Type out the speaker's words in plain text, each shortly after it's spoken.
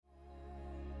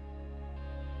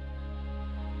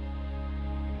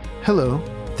Hello,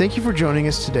 thank you for joining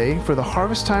us today for the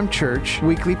Harvest Time Church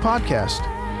weekly podcast.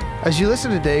 As you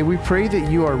listen today, we pray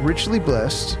that you are richly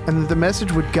blessed and that the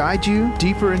message would guide you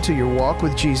deeper into your walk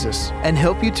with Jesus and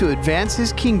help you to advance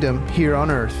His kingdom here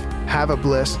on earth. Have a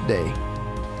blessed day.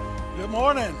 Good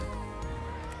morning.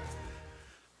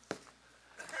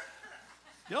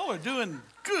 Y'all are doing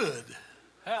good.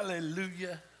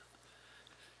 Hallelujah.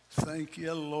 Thank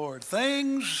you, Lord.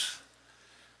 Things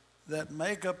that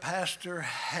make a pastor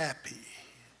happy.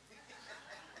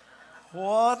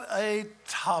 What a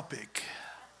topic.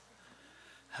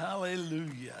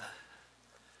 Hallelujah.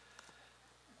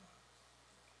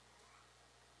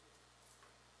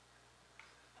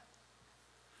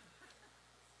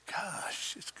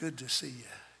 Gosh, it's good to see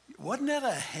you. Wasn't that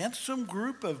a handsome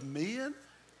group of men?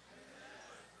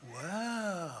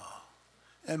 Wow.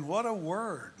 And what a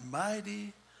word,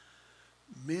 mighty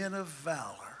men of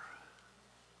valor.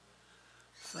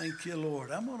 Thank you,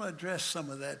 Lord. I'm going to address some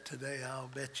of that today, I'll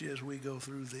bet you, as we go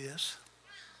through this.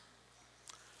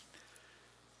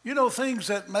 You know, things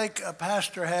that make a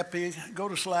pastor happy, go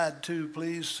to slide 2,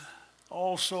 please,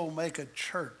 also make a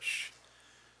church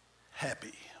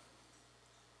happy.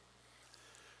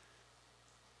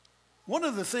 One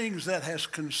of the things that has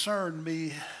concerned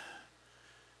me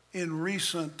in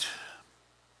recent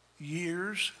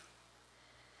years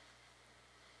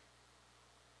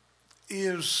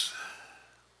is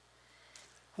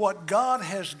what God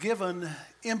has given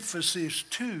emphasis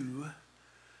to.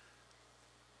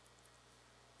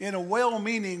 In a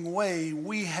well-meaning way,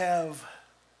 we have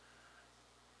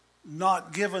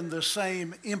not given the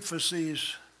same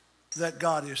emphasis that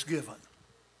God has given.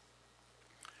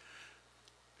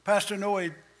 Pastor Noe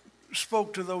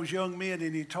spoke to those young men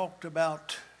and he talked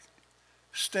about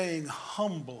staying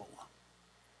humble.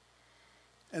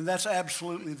 And that's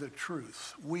absolutely the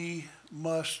truth. We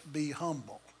must be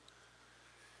humble.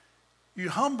 You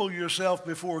humble yourself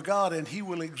before God and He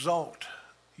will exalt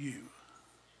you.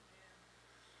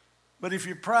 But if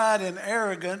you're pride and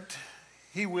arrogant,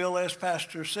 He will, as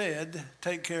Pastor said,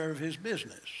 take care of His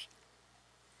business.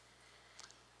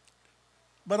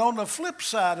 But on the flip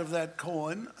side of that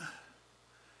coin,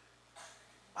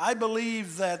 I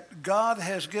believe that God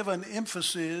has given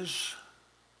emphasis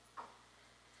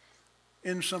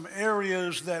in some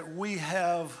areas that we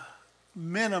have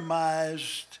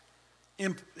minimized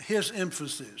His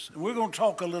emphasis. And we're going to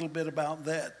talk a little bit about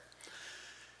that.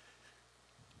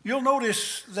 You'll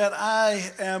notice that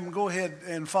go ahead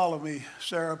and follow me,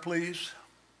 Sarah, please.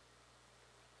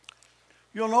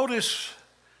 You'll notice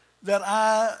that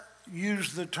I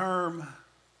use the term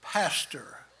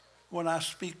pastor when I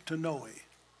speak to Noe.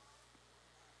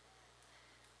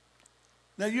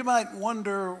 Now you might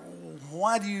wonder,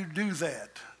 why do you do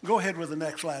that? Go ahead with the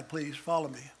next slide, please. Follow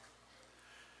me.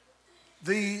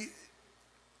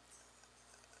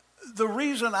 The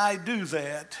reason I do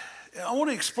that, I want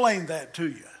to explain that to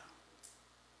you.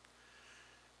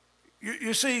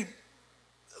 You see,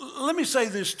 let me say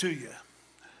this to you.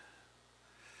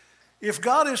 If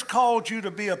God has called you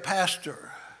to be a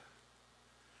pastor,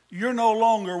 you're no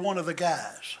longer one of the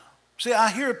guys. See, I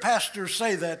hear pastors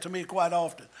say that to me quite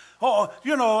often. Oh,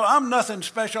 I'm nothing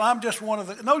special. I'm just one of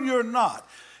the... No, you're not.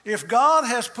 If God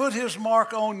has put His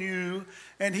mark on you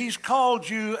and He's called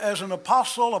you as an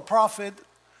apostle, a prophet,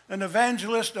 an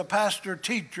evangelist, a pastor,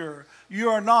 teacher, you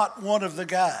are not one of the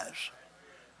guys.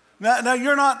 Now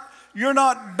you're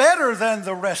not better than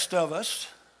the rest of us,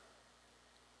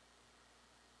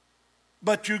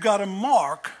 but you got a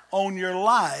mark on your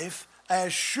life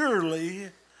as surely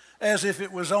as if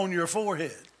it was on your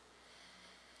forehead.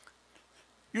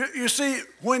 You see,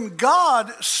 when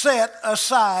God set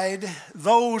aside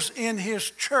those in His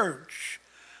church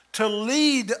to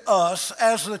lead us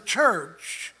as a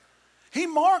church, He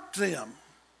marked them.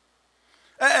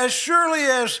 As surely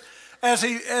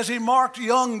as he marked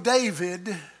young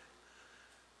David,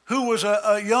 who was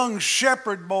a young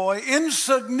shepherd boy,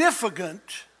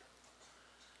 insignificant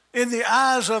in the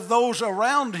eyes of those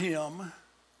around him,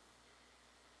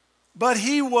 but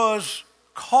he was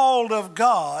called of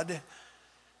God,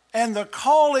 and the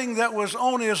calling that was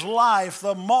on his life,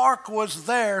 the mark was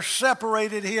there,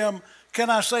 separated him, can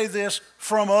I say this,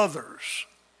 from others.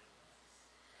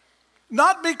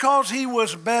 Not because he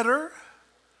was better,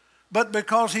 but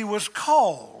because he was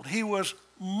called. He was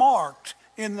marked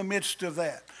in the midst of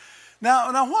that.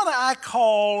 Now what do I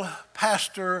call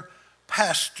pastor?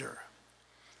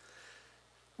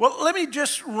 Well, let me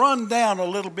just run down a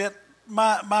little bit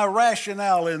my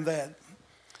rationale in that.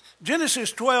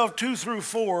 Genesis 12, 2 through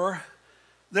 4,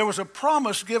 there was a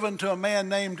promise given to a man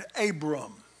named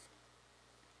Abram.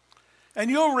 And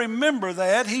you'll remember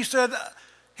that. He said,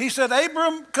 He said,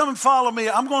 Abram, come and follow me.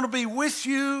 I'm going to be with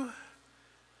you.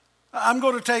 I'm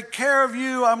going to take care of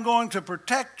you. I'm going to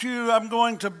protect you. I'm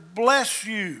going to bless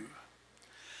you.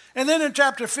 And then in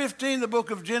chapter 15, the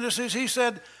book of Genesis, he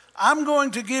said, I'm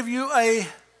going to give you a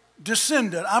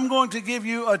descendant. I'm going to give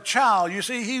you a child. You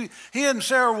see, he and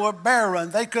Sarah were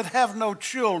barren. They could have no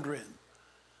children.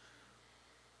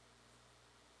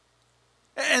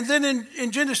 And then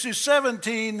in Genesis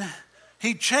 17,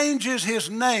 he changes his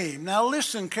name. Now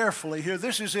listen carefully here.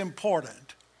 This is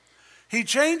important. He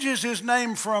changes his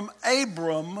name from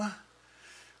Abram,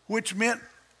 which meant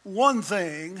one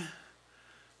thing,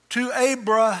 to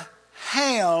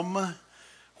Abraham,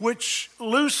 which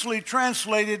loosely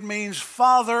translated means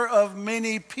father of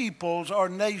many peoples or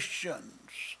nations.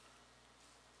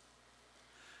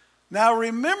 Now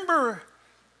remember,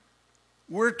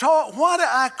 we're taught, why do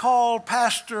I call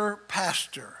Pastor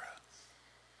Pastor?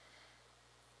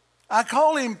 I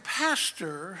call him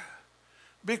Pastor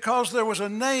because there was a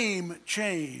name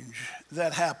change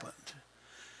that happened.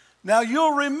 Now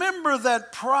you'll remember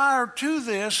that prior to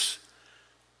this,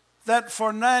 that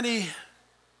for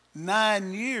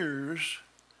 99 years,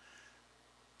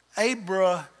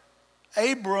 Abram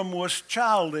was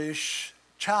childless,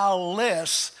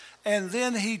 and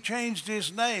then he changed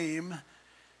his name,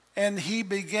 and he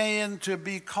began to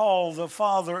be called the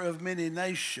father of many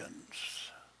nations.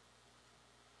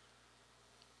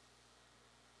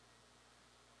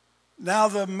 Now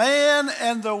the man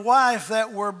and the wife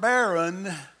that were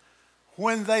barren,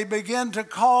 when they began to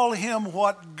call him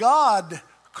what God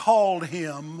called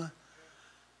him,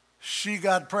 she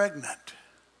got pregnant.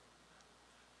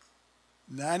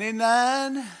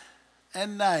 99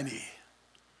 and 90.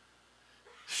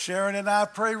 Sharon and I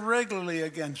pray regularly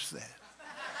against that.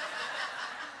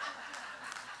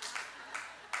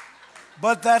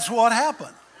 But that's what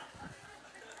happened.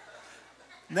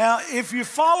 Now, if you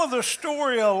follow the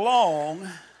story along,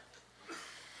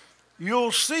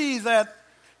 you'll see that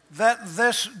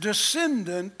this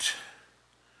descendant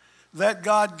that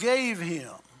God gave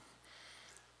him.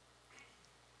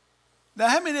 Now,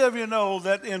 how many of you know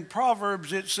that in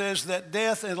Proverbs it says that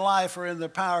death and life are in the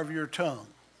power of your tongue?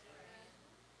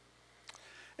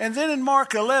 And then in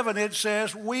Mark 11 it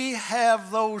says, we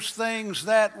have those things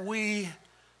that we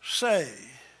say.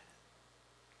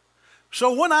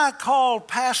 So when I call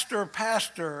Pastor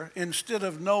Pastor instead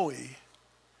of Noe,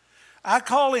 I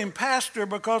call him Pastor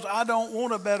because I don't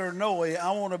want a better Noe,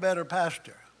 I want a better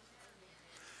pastor.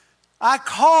 I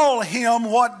call him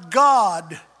what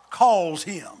God calls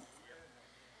him.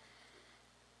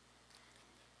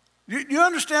 You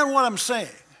understand what I'm saying?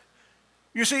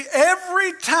 You see,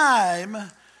 every time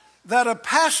that a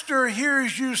pastor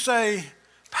hears you say,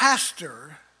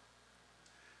 Pastor,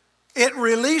 it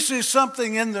releases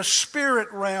something in the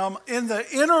spirit realm, in the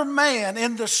inner man,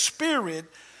 in the spirit,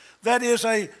 that is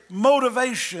a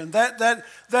motivation, that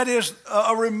is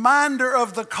a reminder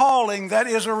of the calling, that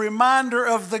is a reminder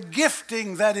of the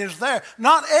gifting that is there.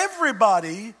 Not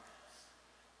everybody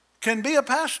can be a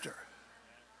pastor.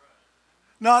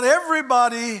 Not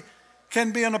everybody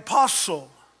can be an apostle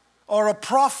or a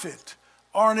prophet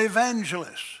or an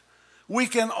evangelist. We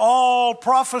can all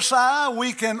prophesy,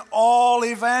 we can all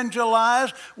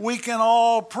evangelize, we can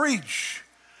all preach.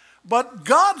 But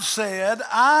God said,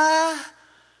 I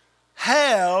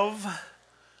have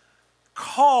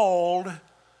called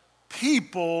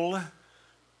people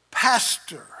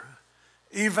pastor,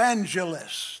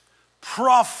 evangelist,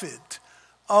 prophet,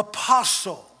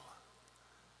 apostle.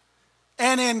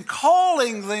 And in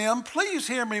calling them, please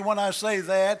hear me when I say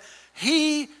that,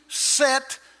 he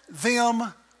set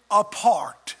them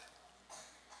apart.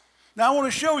 Now I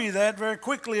want to show you that very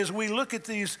quickly as we look at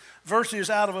these verses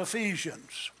out of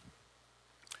Ephesians.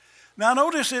 Now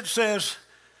notice it says,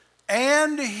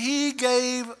 and he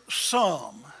gave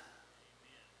some.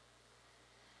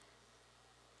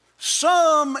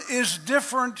 Some is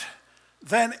different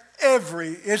than every,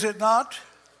 is it not?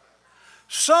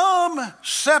 Some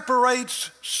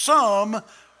separates some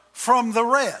from the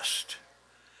rest.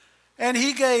 And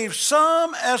he gave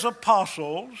some as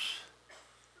apostles,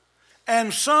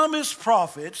 and some as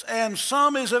prophets, and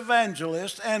some as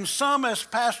evangelists, and some as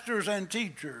pastors and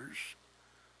teachers.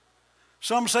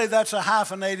 Some say that's a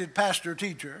hyphenated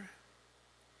pastor-teacher.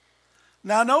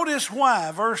 Now notice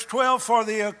why. Verse 12, for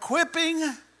the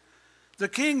equipping, the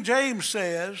King James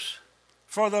says,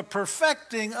 for the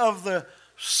perfecting of the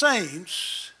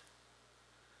saints,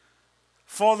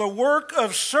 for the work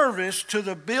of service to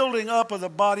the building up of the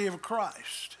body of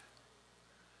Christ.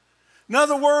 In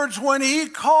other words, when he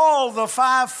called the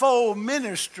fivefold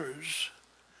ministers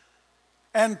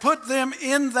and put them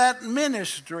in that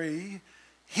ministry,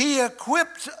 He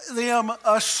equipped them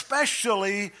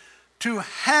especially to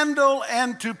handle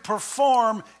and to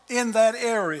perform in that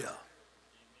area.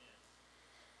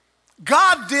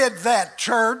 God did that,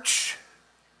 church.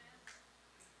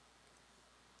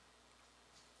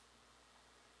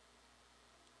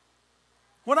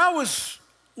 When I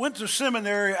went to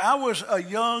seminary, I was a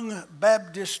young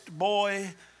Baptist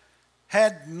boy,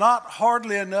 had not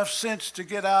hardly enough sense to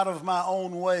get out of my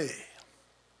own way.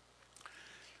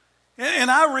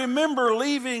 And I remember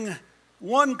leaving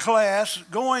one class,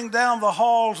 going down the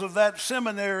halls of that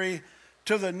seminary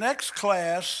to the next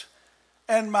class,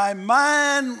 and my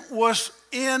mind was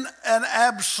in an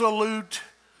absolute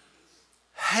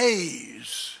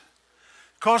haze,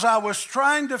 because I was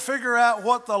trying to figure out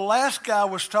what the last guy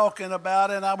was talking about,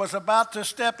 and I was about to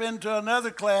step into another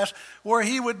class where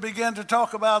he would begin to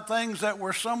talk about things that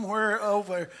were somewhere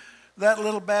over that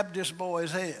little Baptist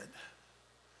boy's head.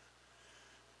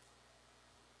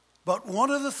 But one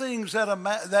of the things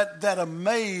that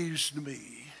amazed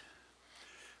me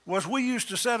was we used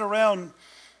to sit around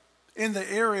in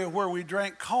the area where we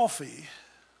drank coffee,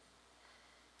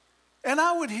 and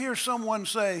I would hear someone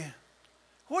say,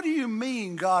 "What do you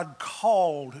mean God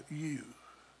called you?"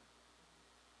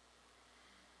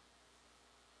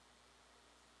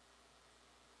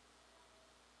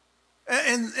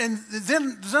 And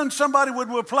then somebody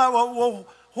would reply, well,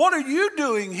 what are you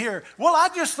doing here? Well, I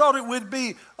just thought it would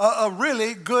be a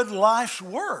really good life's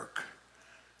work.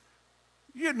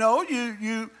 You know,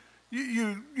 you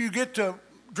get to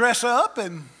dress up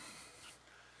and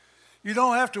you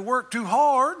don't have to work too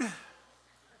hard.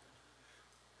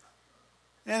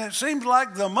 And it seems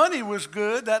like the money was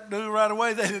good. That knew right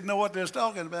away they didn't know what they was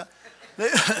talking about.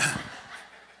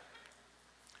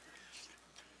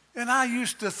 And I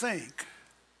used to think,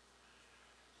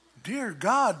 dear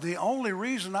God, the only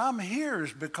reason I'm here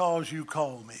is because you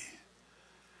call me.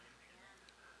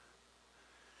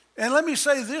 And let me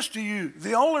say this to you,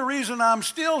 the only reason I'm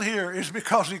still here is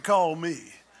because he called me.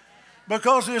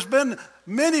 Because there's been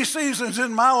many seasons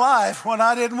in my life when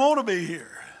I didn't want to be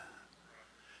here.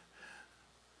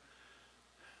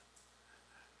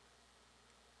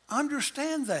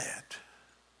 Understand that.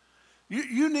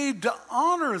 You need to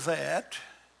honor that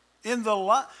in the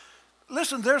life.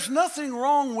 Listen, there's nothing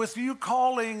wrong with you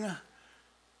calling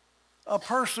a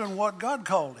person what God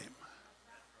called him.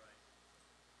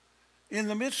 In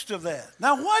the midst of that.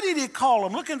 Now, why did he call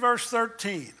him? Look in verse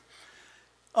 13.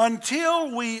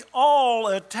 Until we all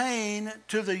attain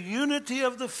to the unity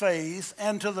of the faith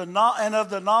and of the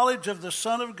knowledge of the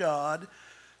Son of God,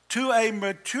 to a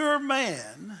mature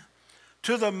man,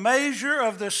 to the measure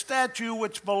of the stature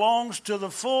which belongs to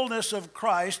the fullness of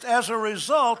Christ. As a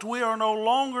result, we are no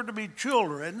longer to be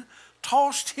children,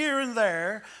 tossed here and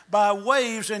there by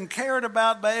waves and carried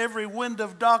about by every wind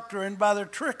of doctrine, by the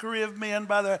trickery of men,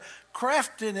 by the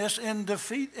craftiness in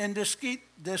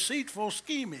deceitful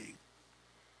scheming.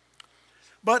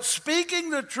 But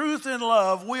speaking the truth in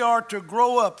love, we are to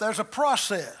grow up. There's a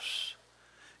process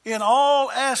in all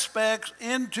aspects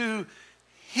into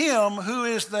him who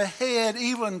is the head,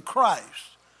 even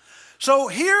Christ. So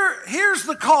here's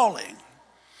the calling.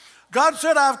 God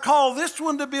said, I've called this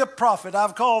one to be a prophet.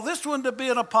 I've called this one to be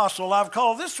an apostle. I've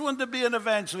called this one to be an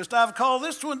evangelist. I've called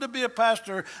this one to be a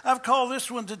pastor. I've called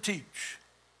this one to teach.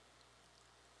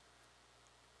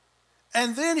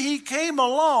 And then he came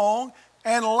along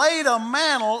and laid a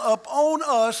mantle upon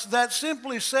us that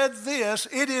simply said this: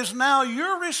 it is now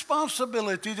your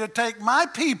responsibility to take my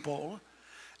people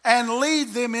and lead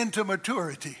them into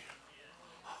maturity.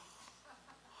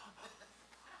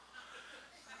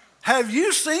 Have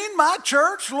you seen my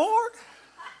church, Lord?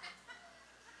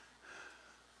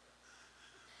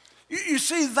 You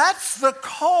see, that's the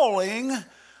calling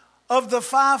of the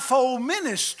fivefold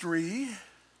ministry,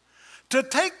 to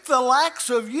take the lacks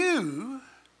of you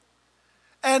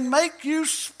and make you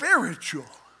spiritual.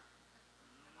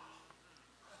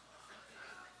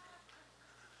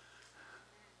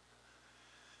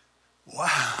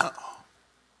 Wow.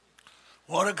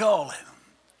 What a calling.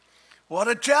 What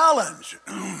a challenge.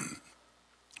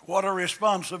 What a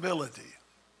responsibility.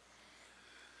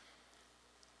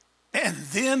 And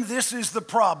then this is the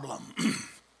problem.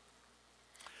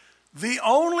 The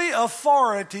only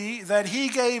authority that he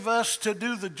gave us to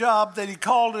do the job that he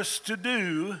called us to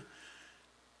do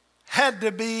had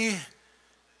to be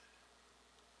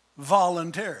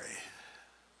voluntary.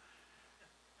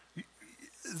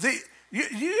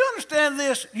 You understand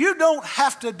this? You don't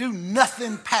have to do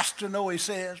nothing Pastor Noe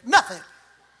says. Nothing.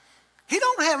 He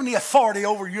don't have any authority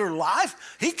over your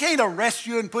life. He can't arrest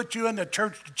you and put you in the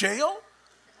church jail.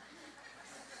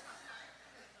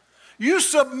 You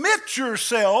submit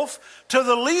yourself to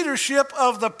the leadership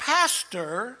of the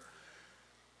pastor,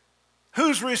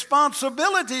 whose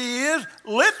responsibility is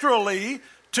literally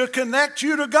to connect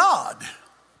you to God.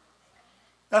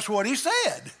 That's what he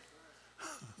said.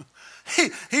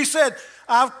 He said,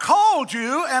 I've called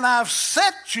you and I've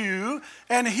set you,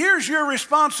 and here's your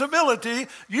responsibility.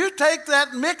 You take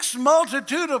that mixed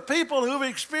multitude of people who've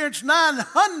experienced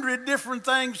 900 different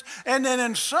things, and then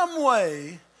in some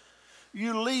way,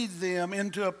 you lead them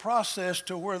into a process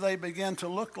to where they begin to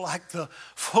look like the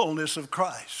fullness of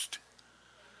Christ.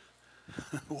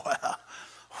 Wow.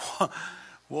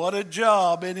 What a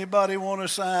job. Anybody want to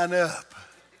sign up?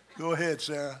 Go ahead,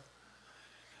 Sarah.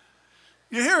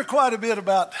 You hear quite a bit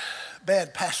about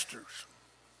bad pastors.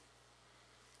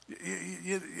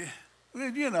 You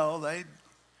know,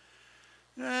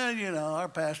 our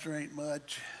pastor ain't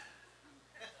much.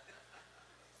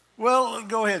 Well,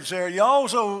 go ahead, Sarah. You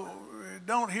also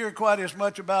don't hear quite as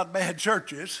much about bad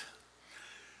churches.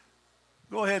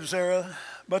 Go ahead, Sarah.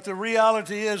 But the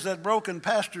reality is that broken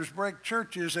pastors break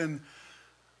churches, and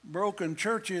broken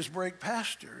churches break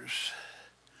pastors.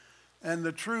 And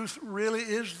the truth really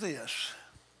is this,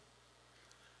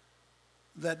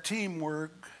 that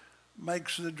teamwork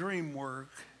makes the dream work.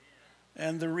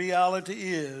 And the reality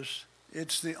is,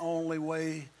 it's the only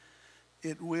way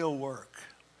it will work.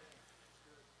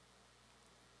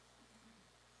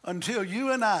 Until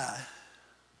you and I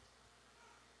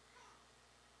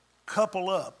couple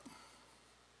up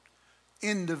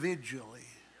individually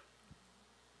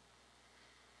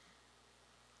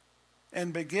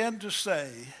and begin to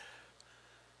say,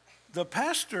 the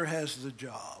pastor has the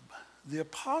job, the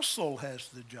apostle has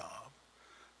the job,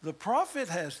 the prophet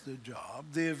has the job,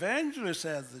 the evangelist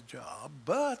has the job,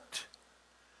 but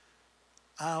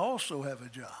I also have a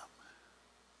job.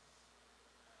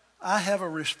 I have a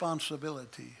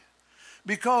responsibility.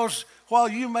 Because while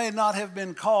you may not have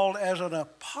been called as an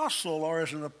apostle or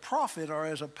as a prophet or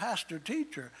as a pastor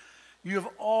teacher, you have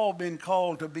all been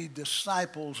called to be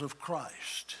disciples of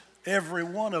Christ. Every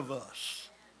one of us.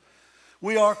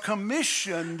 We are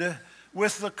commissioned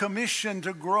with the commission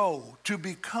to grow, to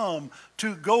become,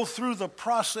 to go through the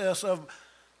process of,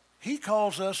 he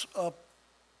calls us a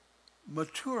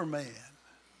mature man.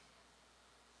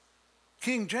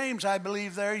 King James, I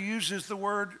believe there, uses the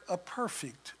word a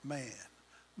perfect man,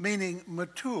 meaning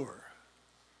mature.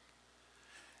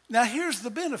 Now here's the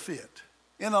benefit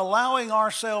in allowing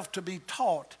ourselves to be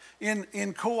taught,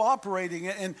 in cooperating,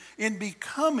 and in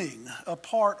becoming a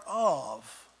part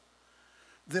of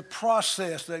the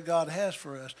process that God has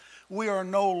for us. We are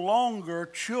no longer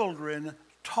children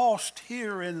tossed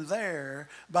here and there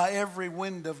by every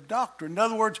wind of doctrine. In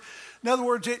other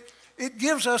words, it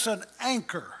gives us an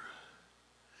anchor.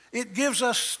 It gives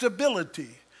us stability.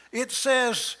 It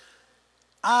says,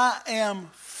 I am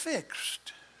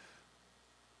fixed.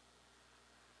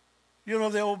 You know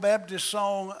the old Baptist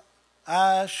song,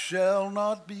 I shall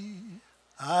not be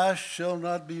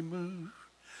moved.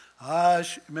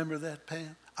 Remember that,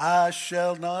 Pam? I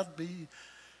shall not be.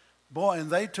 Boy, and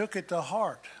they took it to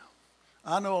heart.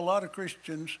 I know a lot of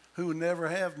Christians who never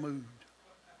have moved.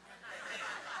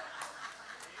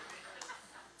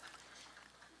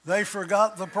 They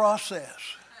forgot the process.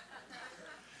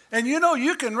 And you know,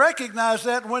 you can recognize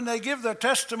that when they give their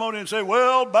testimony and say,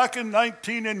 well, back in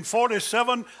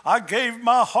 1947, I gave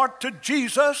my heart to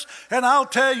Jesus, and I'll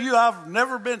tell you, I've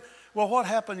never been. Well, what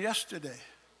happened yesterday?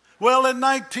 Well, in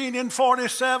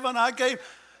 1947, I gave.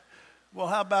 Well,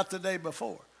 how about the day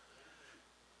before?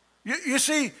 You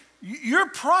see, your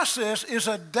process is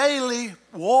a daily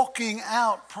walking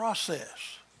out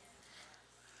process.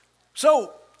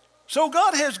 So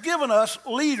God has given us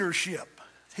leadership.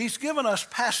 He's given us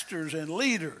pastors and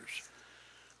leaders.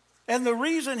 And the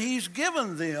reason he's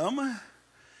given them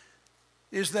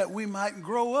is that we might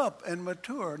grow up and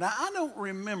mature. Now, I don't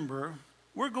remember,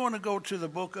 we're going to go to the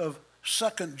book of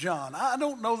 2 John. I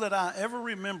don't know that I ever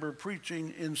remember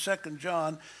preaching in 2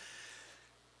 John.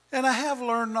 And I have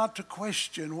learned not to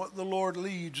question what the Lord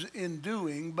leads in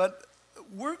doing, but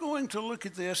we're going to look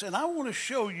at this, and I want to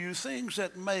show you things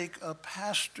that make a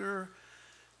pastor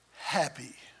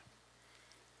happy.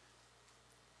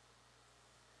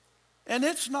 And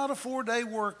it's not a 4-day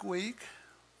work week.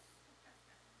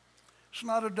 It's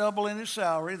not a double in his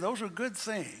salary. Those are good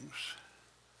things.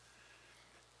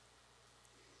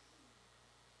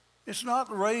 It's not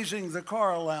raising the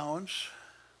car allowance.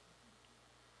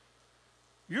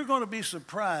 You're going to be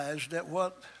surprised at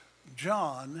what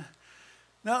John.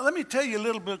 Now, let me tell you a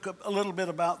little bit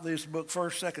about this book,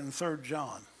 1st, 2nd, and 3rd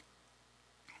John.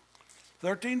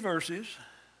 13 verses,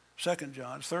 2nd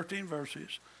John, 13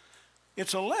 verses.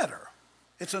 It's a letter.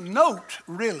 It's a note,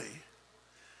 really.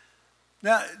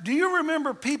 Now, do you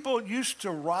remember people used to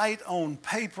write on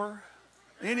paper?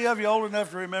 Any of you old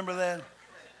enough to remember that?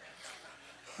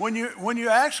 When you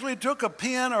actually took a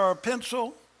pen or a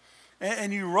pencil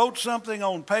and you wrote something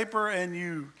on paper and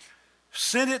you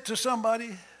sent it to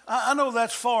somebody. I know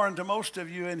that's foreign to most of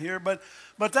you in here, but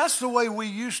that's the way we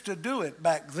used to do it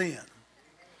back then.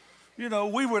 You know,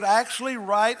 we would actually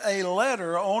write a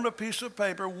letter on a piece of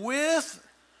paper with,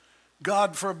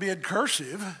 God forbid,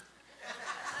 cursive.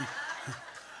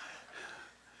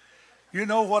 You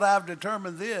know what I've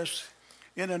determined this?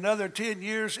 In another 10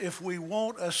 years, if we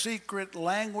want a secret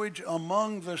language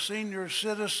among the senior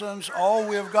citizens, all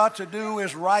we've got to do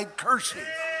is write cursive.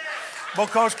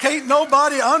 Because can't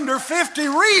nobody under 50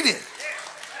 read it.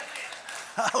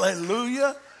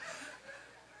 Hallelujah.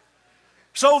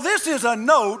 So this is a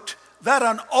note that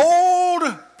an old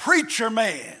preacher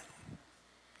man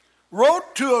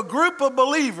wrote to a group of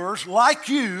believers like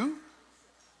you.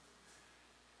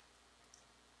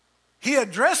 He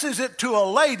addresses it to a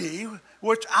lady,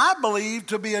 which I believe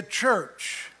to be a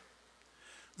church.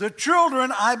 The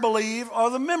children, I believe, are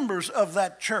the members of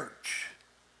that church.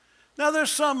 Now,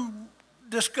 there's some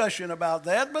discussion about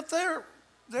that, but they're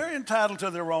entitled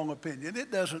to their own opinion.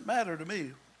 It doesn't matter to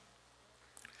me.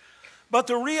 But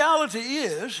the reality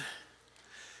is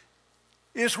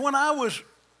when I was,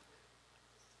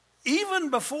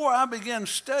 even before I began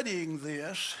studying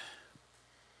this,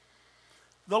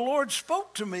 the Lord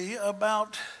spoke to me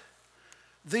about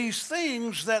these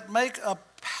things that make a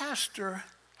pastor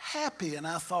happy. And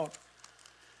I thought,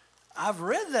 I've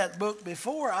read that book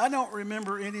before. I don't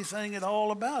remember anything at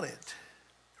all about it.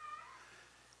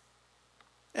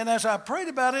 And as I prayed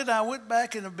about it, I went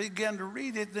back and began to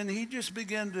read it. Then he just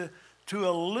began to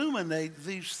illuminate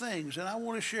these things. And I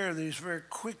want to share these very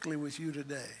quickly with you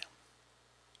today.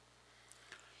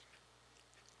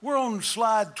 We're on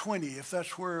slide 20, if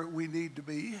that's where we need to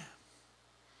be.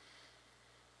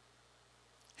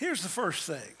 Here's the first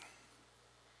thing.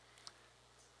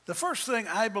 The first thing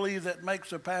I believe that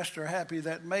makes a pastor happy,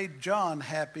 that made John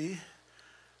happy,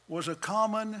 was a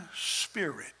common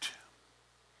spirit.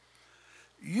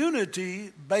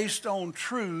 Unity based on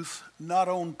truth, not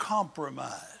on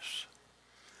compromise.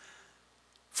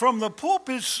 From the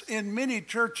pulpits in many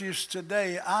churches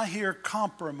today, I hear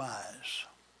compromise.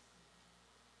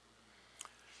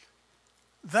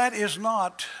 That is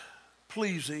not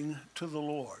pleasing to the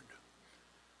Lord.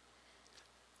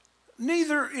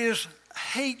 Neither is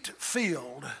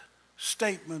hate-filled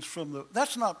statements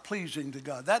that's not pleasing to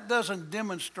God. That doesn't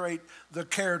demonstrate the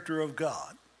character of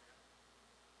God.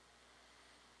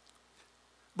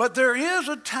 But there is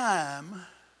a time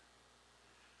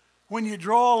when you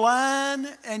draw a line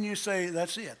and you say,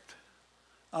 that's it.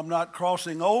 I'm not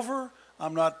crossing over.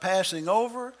 I'm not passing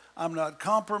over. I'm not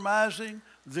compromising.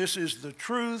 This is the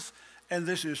truth, and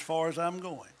this is as far as I'm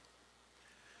going.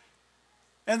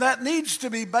 And that needs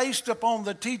to be based upon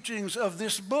the teachings of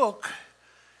this book,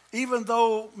 even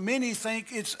though many think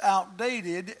it's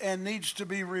outdated and needs to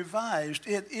be revised.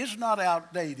 It is not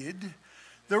outdated.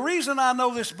 The reason I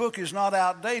know this book is not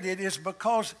outdated is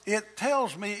because it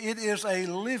tells me it is a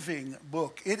living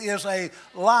book. It is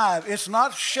alive. It's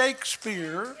not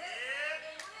Shakespeare.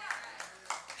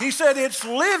 He said it's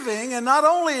living, and not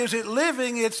only is it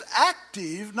living, it's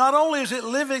active. Not only is it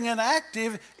living and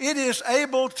active, it is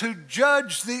able to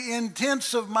judge the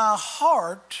intents of my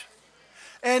heart,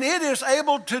 and it is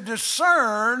able to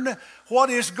discern what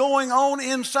is going on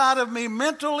inside of me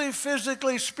mentally,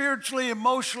 physically, spiritually,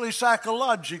 emotionally,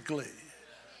 psychologically.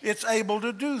 It's able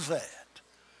to do that.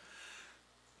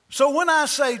 So when I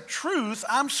say truth,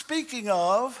 I'm speaking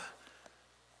of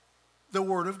the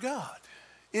Word of God.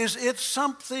 Is it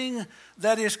something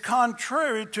that is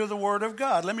contrary to the Word of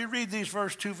God? Let me read these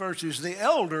two verses. The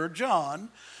elder, John,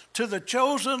 to the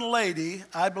chosen lady,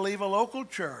 I believe a local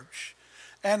church,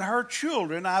 and her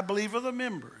children, I believe are the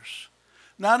members.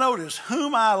 Now notice,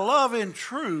 whom I love in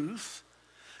truth,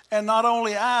 and not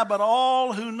only I, but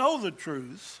all who know the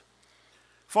truth,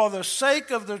 for the sake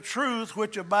of the truth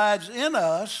which abides in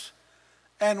us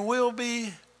and will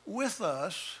be with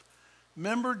us.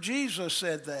 Remember, Jesus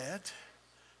said that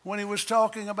when he was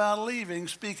talking about leaving,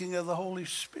 speaking of the Holy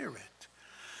Spirit.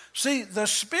 See, the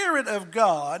Spirit of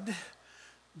God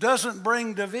doesn't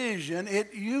bring division,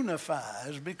 it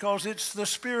unifies, because it's the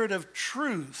Spirit of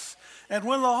truth. And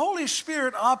when the Holy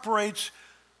Spirit operates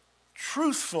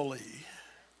truthfully,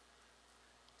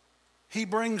 he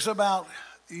brings about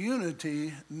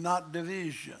unity, not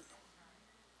division.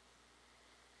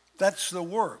 That's the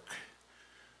work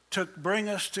to bring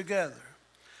us together.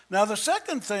 Now the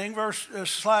second thing,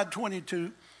 slide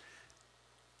 22,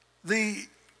 The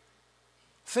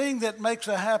thing that makes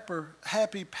a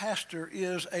happy pastor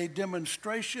is a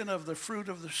demonstration of the fruit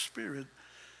of the Spirit.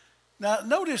 Now,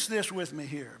 notice this with me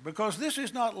here, because this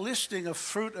is not listing a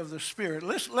fruit of the Spirit.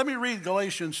 Let me read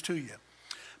Galatians to you.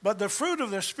 But the fruit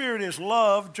of the Spirit is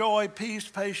love, joy, peace,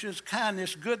 patience,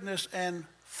 kindness, goodness, and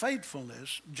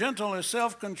faithfulness, gentleness,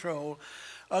 self-control.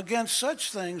 Against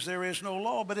such things there is no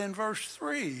law. But in verse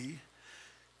 3,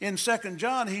 in 2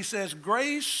 John, he says,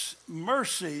 grace,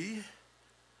 mercy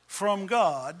from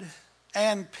God,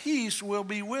 and peace will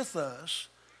be with us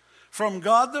from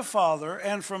God the Father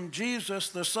and from Jesus,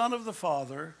 the Son of the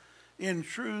Father, in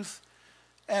truth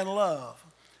and love.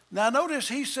 Now notice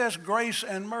he says grace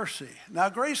and mercy. Now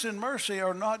grace and mercy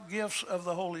are not gifts of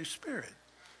the Holy Spirit.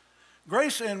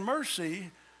 Grace and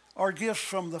mercy are gifts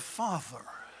from the Father.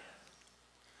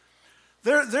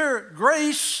 Their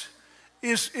grace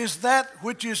is that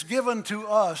which is given to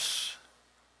us,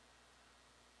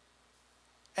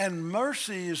 and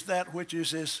mercy is that which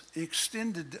is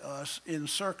extended to us in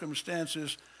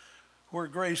circumstances where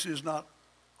grace is not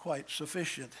quite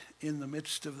sufficient in the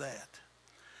midst of that.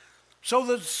 So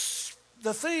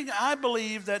the thing I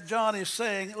believe that John is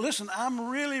saying, listen, I'm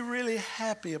really, really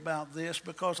happy about this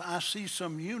because I see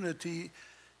some unity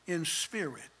in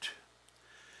spirit.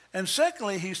 And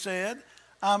secondly, he said,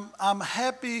 I'm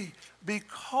happy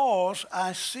because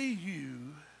I see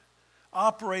you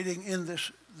operating in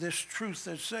this truth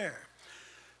that's there.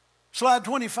 Slide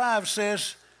 25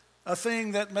 says a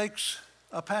thing that makes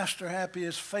a pastor happy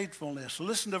is faithfulness.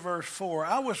 Listen to verse 4.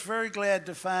 I was very glad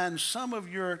to find some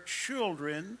of your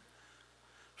children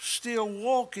still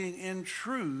walking in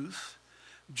truth,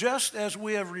 just as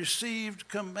we have received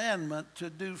commandment to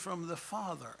do from the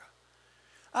Father.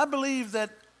 I believe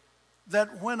that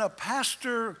when a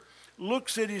pastor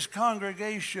looks at his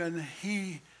congregation,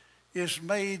 he is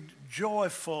made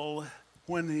joyful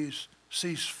when he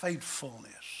sees faithfulness.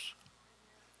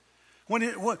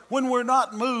 When we're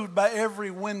not moved by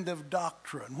every wind of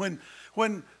doctrine, when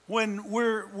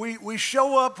we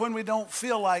show up when we don't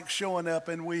feel like showing up,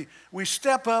 and we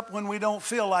step up when we don't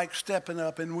feel like stepping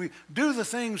up, and we do the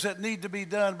things that need to be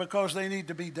done because they need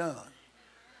to be done.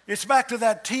 It's back to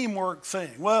that teamwork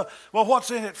thing. Well,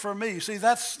 what's in it for me? See,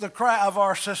 that's the cry of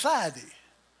our society.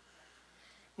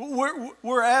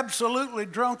 We're absolutely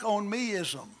drunk on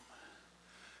meism.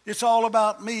 It's all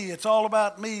about me, it's all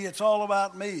about me, it's all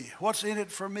about me. What's in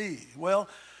it for me? Well,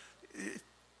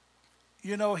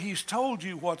 you know, he's told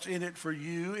you what's in it for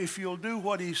you. If you'll do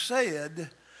what he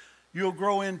said, you'll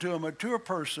grow into a mature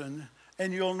person,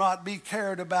 and you'll not be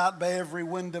cared about by every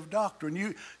wind of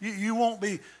doctrine. You won't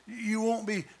be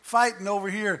fighting over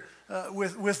here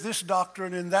with this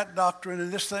doctrine and that doctrine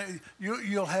and this thing.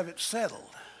 You'll have it settled.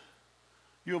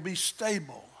 You'll be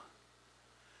stable.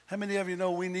 How many of you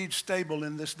know we need stable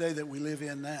in this day that we live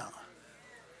in now?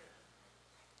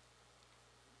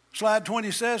 Slide 20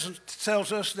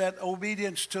 tells us that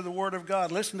obedience to the Word of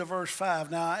God. Listen to verse 5.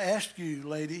 Now I ask you,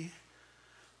 lady,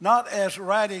 not as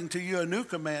writing to you a new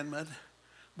commandment,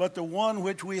 but the one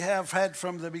which we have had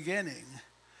from the beginning,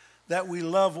 that we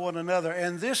love one another.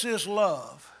 And this is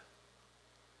love.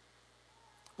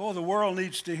 Boy, the world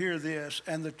needs to hear this,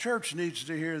 and the church needs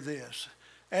to hear this.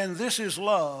 And this is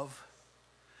love,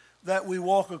 that we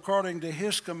walk according to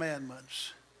his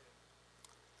commandments.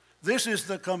 This is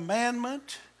the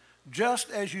commandment, just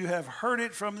as you have heard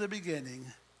it from the beginning,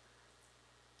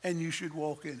 and you should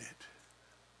walk in it.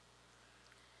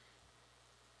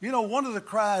 You know, one of the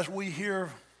cries we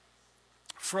hear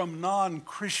from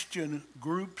non-Christian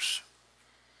groups,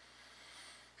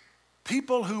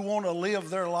 people who want to live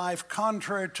their life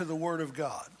contrary to the Word of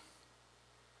God.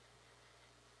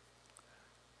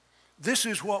 This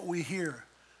is what we hear.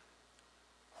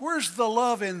 Where's the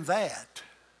love in that?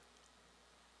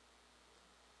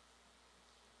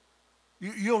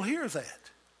 You'll hear that.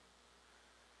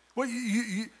 Well, do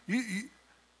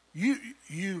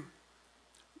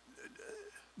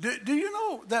you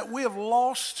know that we have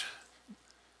lost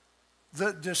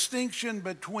the distinction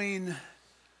between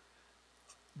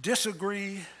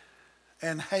disagree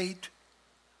and hate?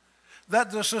 That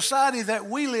the society that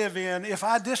we live in, if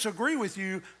I disagree with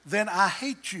you, then I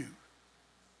hate you.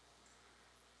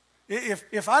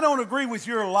 If I don't agree with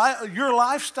your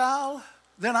lifestyle,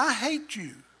 then I hate you.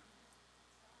 It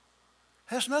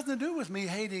has nothing to do with me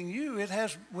hating you. It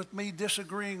has with me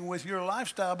disagreeing with your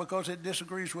lifestyle because it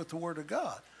disagrees with the Word of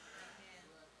God.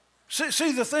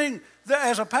 See the thing that,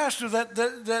 as a pastor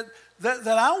that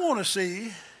I want to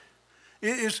see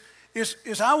is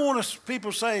I want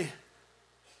people to say,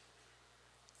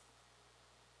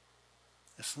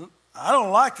 I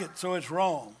don't like it, so it's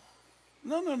wrong.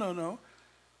 No.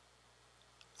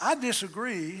 I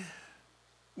disagree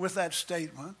with that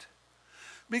statement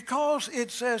because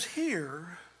it says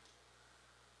here,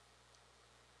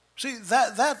 see,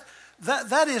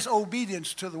 that is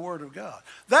obedience to the Word of God.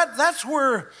 That's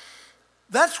where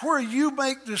you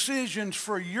make decisions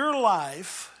for your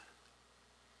life,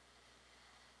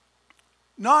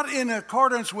 not in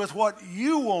accordance with what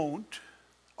you want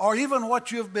or even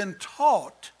what you've been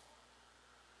taught,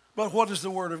 but what does the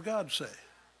Word of God say?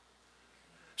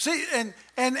 See, and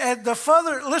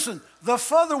the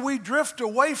further we drift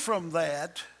away from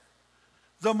that,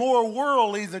 the more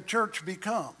worldly the church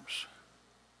becomes.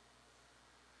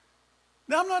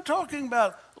 Now, I'm not talking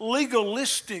about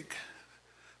legalistic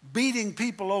beating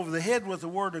people over the head with the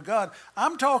Word of God.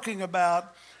 I'm talking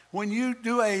about when you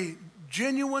do a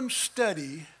genuine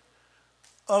study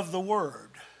of the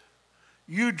Word,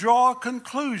 you draw a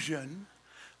conclusion,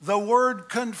 the Word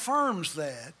confirms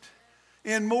that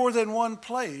in more than one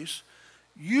place,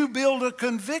 you build a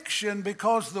conviction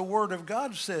because the Word of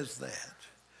God says that.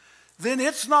 Then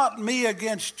it's not me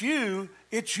against you,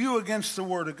 it's you against the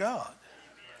Word of God.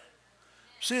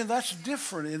 See, that's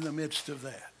different in the midst of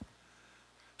that.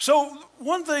 So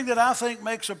one thing that I think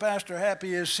makes a pastor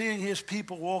happy is seeing his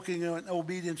people walking in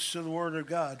obedience to the Word of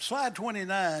God. Slide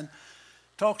 29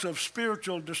 talks of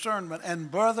spiritual discernment.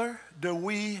 And brother, do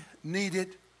we need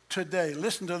it today?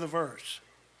 Listen to the verse.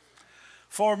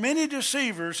 For many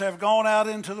deceivers have gone out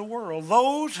into the world,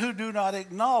 those who do not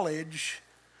acknowledge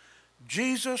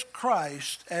Jesus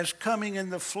Christ as coming in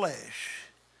the flesh.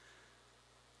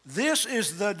 This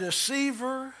is the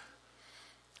deceiver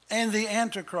and the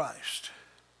Antichrist.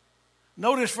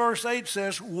 Notice verse 8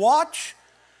 says, watch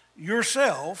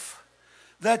yourself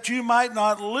that you might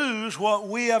not lose what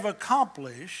we have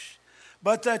accomplished,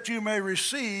 but that you may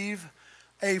receive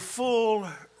a full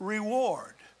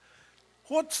reward.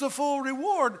 What's the full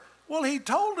reward? Well, he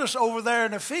told us over there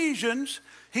in Ephesians,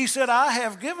 he said, I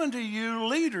have given to you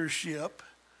leadership,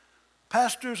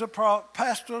 pastors,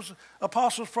 apostles,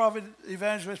 prophets,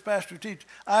 evangelists, pastors, teachers.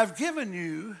 I've given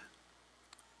you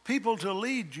people to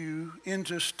lead you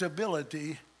into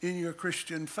stability in your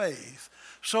Christian faith,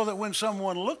 so that when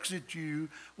someone looks at you,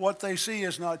 what they see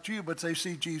is not you, but they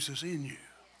see Jesus in you.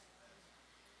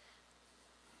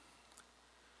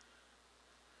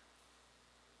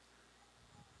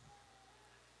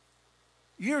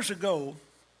 Years ago,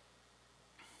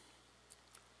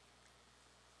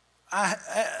 I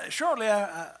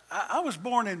was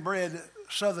born and bred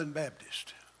Southern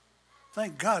Baptist.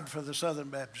 Thank God for the Southern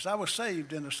Baptist. I was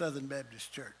saved in a Southern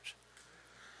Baptist church.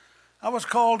 I was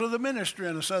called to the ministry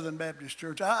in a Southern Baptist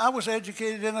church. I was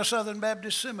educated in a Southern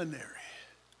Baptist seminary.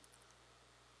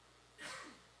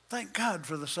 Thank God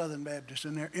for the Southern Baptists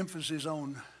and their emphasis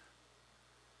on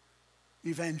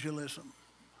evangelism,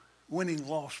 winning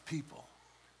lost people,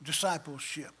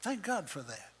 discipleship. Thank God for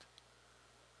that.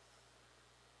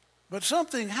 But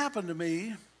something happened to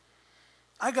me.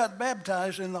 I got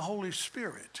baptized in the Holy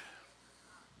Spirit.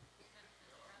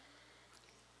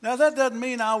 Now, that doesn't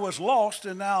mean I was lost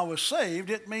and now I was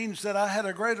saved. It means that I had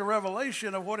a greater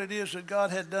revelation of what it is that God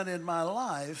had done in my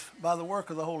life by the work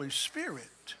of the Holy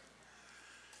Spirit.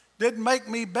 Didn't make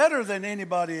me better than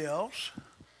anybody else.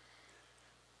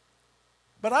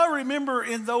 But I remember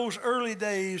in those early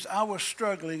days, I was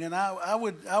struggling, and I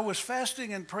was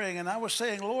fasting and praying, and I was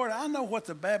saying, Lord, I know what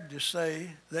the Baptists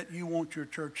say that you want your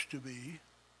church to be.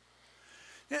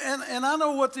 And I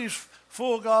know what these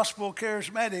full gospel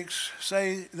charismatics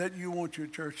say that you want your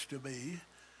church to be.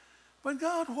 But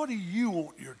God, what do you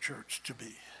want your church to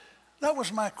be? That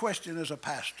was my question as a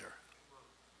pastor.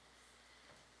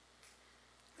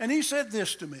 And he said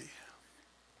this to me.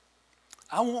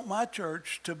 I want my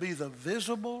church to be the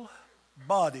visible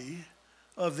body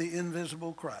of the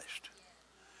invisible Christ.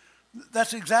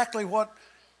 That's exactly what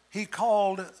he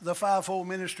called the fivefold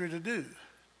ministry to do,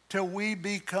 till we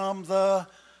become the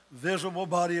visible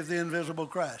body of the invisible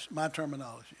Christ, my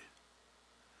terminology.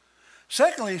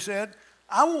 Secondly, he said,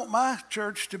 I want my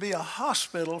church to be a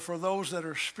hospital for those that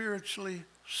are spiritually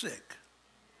sick.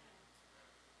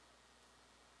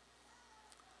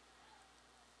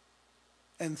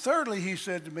 And thirdly, he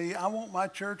said to me, I want my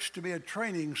church to be a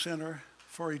training center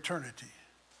for eternity.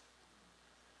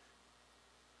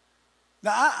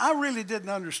 Now, I really didn't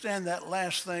understand that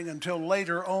last thing until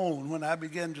later on when I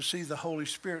began to see the Holy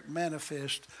Spirit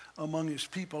manifest among his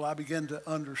people. I began to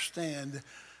understand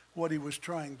what he was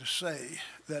trying to say,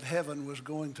 that heaven was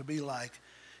going to be like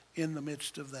in the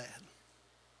midst of that.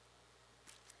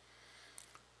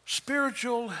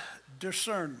 Spiritual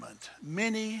discernment,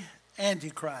 many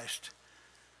antichrist.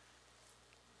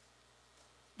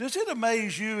 Does it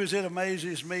amaze you as it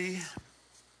amazes me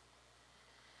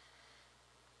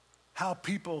how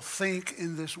people think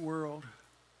in this world.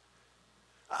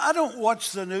 I don't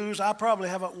watch the news. I probably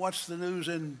haven't watched the news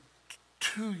in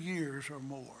 2 years or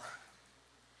more,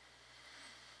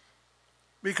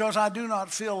 because I do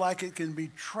not feel like it can be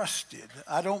trusted.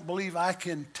 I don't believe I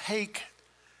can take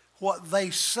what they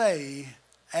say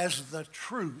as the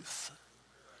truth,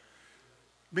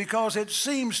 because it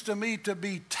seems to me to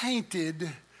be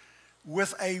tainted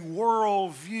with a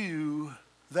worldview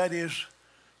that is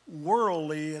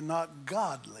worldly and not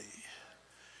godly.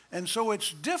 And so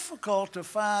it's difficult to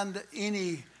find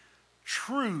any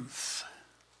truth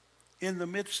in the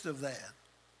midst of that.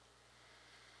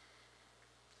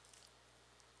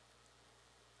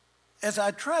 As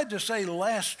I tried to say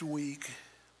last week,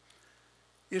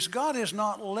 is God has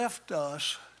not left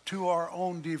us to our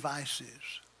own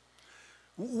devices.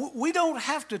 We don't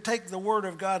have to take the Word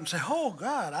of God and say, oh,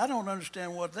 God, I don't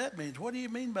understand what that means. What do you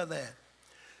mean by that?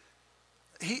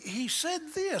 He said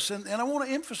this, and I want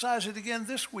to emphasize it again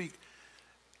this week.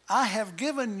 I have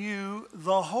given you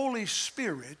the Holy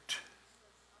Spirit,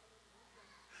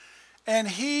 and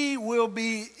He will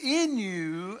be in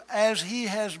you as He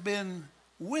has been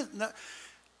with. Now,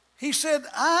 he said,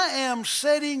 I am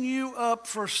setting you up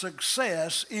for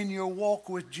success in your walk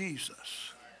with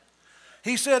Jesus.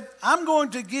 He said, I'm going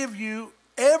to give you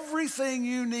everything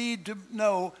you need to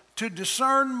know to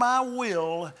discern my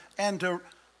will and to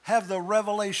have the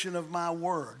revelation of my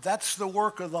word. That's the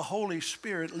work of the Holy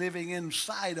Spirit living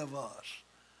inside of us.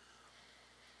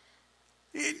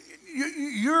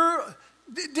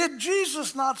 Did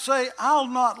Jesus not say, I'll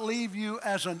not leave you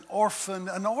as an orphan?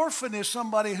 An orphan is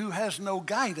somebody who has no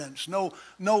guidance, no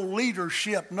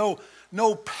leadership, no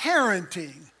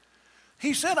parenting.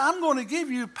 He said, I'm going to give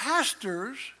you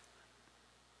pastors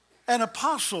and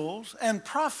apostles and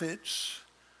prophets.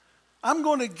 I'm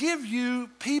going to give you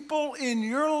people in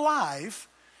your life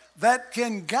that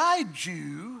can guide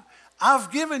you.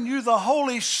 I've given you the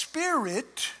Holy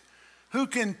Spirit who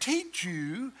can teach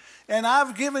you, and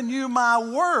I've given you my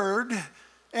word,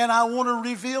 and I want to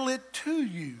reveal it to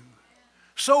you.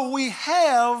 So we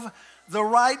have the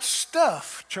right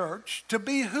stuff, church, to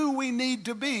be who we need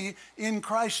to be in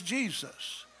Christ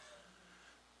Jesus.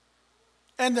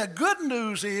 And the good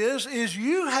news is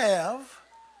you have,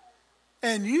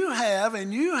 and you have,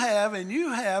 and you have, and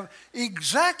you have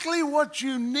exactly what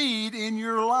you need in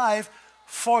your life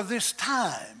for this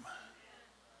time.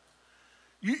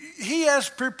 He has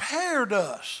prepared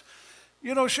us.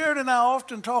 You know, Sheridan and I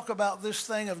often talk about this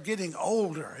thing of getting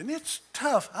older, and it's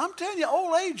tough. I'm telling you,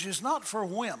 old age is not for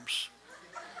wimps.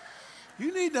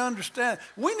 You need to understand.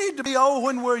 We need to be old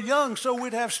when we're young so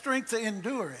we'd have strength to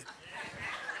endure it.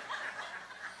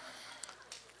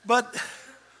 But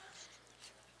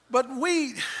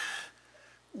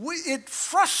it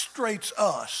frustrates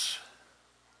us,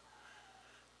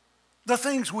 the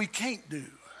things we can't do.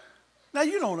 Now,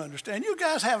 you don't understand. You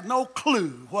guys have no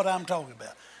clue what I'm talking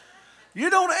about. You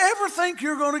don't ever think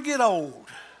you're going to get old.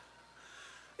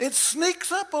 It sneaks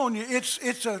up on you.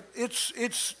 Listen,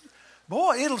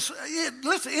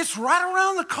 it's right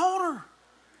around the corner.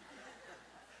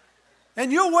 And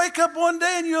you'll wake up one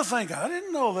day and you'll think, I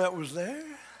didn't know that was there.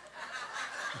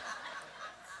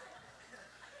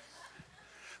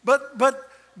 But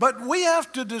we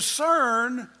have to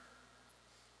discern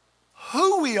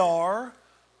who we are,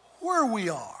 where we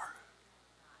are.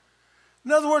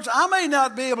 In other words, I may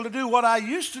not be able to do what I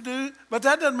used to do, but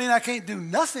that doesn't mean I can't do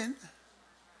nothing.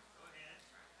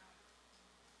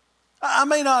 I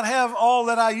may not have all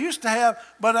that I used to have,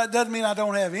 but that doesn't mean I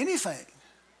don't have anything.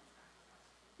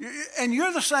 And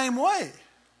you're the same way.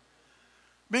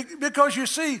 Because you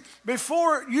see,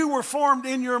 before you were formed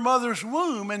in your mother's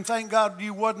womb, and thank God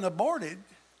you wasn't aborted,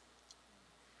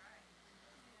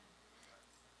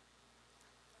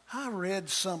 I read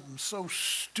something so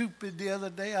stupid the other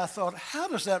day. I thought, how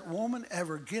does that woman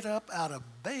ever get up out of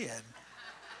bed?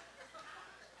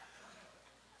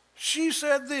 She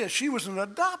said this. She was an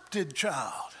adopted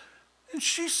child. And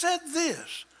she said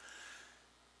this.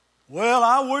 Well,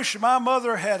 I wish my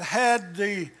mother had had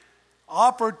the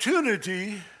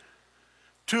opportunity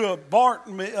to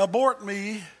abort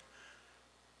me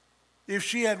if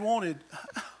she had wanted.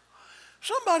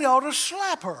 Somebody ought to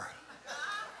slap her.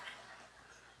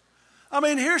 I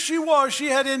mean, here she was. She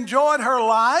had enjoyed her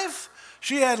life.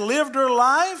 She had lived her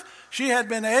life. She had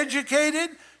been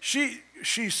educated. She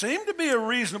seemed to be a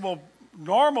reasonable,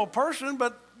 normal person,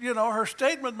 but, you know, her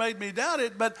statement made me doubt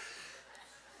it. But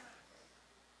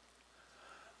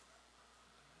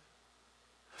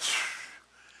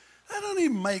that doesn't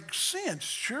even make sense,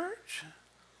 church.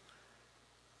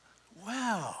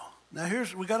 Wow. Now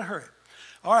we got to hurry.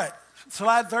 All right,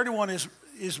 slide 31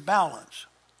 is balance.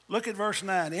 Look at verse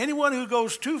 9. Anyone who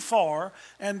goes too far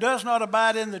and does not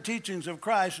abide in the teachings of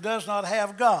Christ does not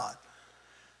have God.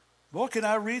 Boy, can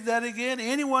I read that again?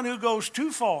 Anyone who goes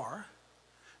too far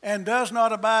and does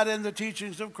not abide in the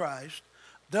teachings of Christ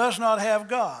does not have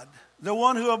God. The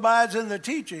one who abides in the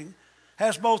teaching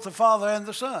has both the Father and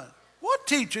the Son. What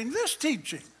teaching? This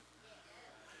teaching.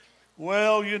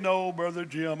 Well, you know, Brother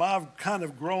Jim, I've kind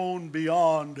of grown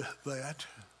beyond that.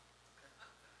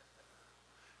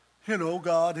 You know,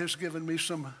 God has given me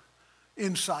some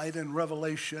insight and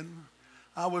revelation.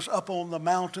 I was up on the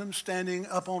mountain, standing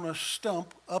up on a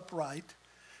stump upright,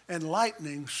 and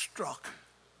lightning struck.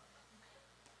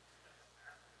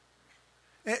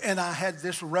 And I had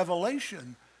this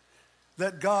revelation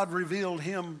that God revealed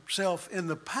himself in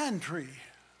the pine tree.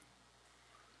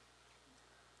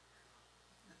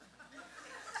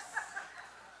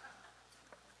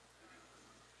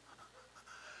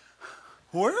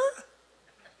 Where?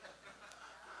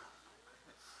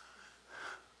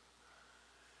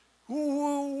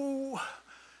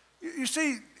 You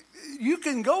see, you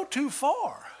can go too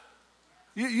far.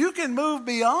 You can move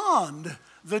beyond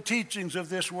the teachings of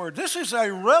this word. This is a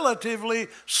relatively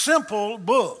simple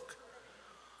book.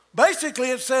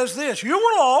 Basically, it says this: you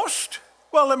were lost.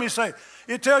 Well, let me say,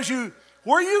 it tells you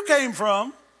where you came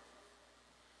from,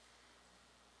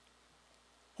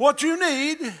 what you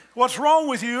need, what's wrong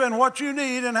with you, and what you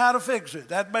need and how to fix it.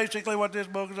 That's basically what this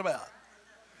book is about.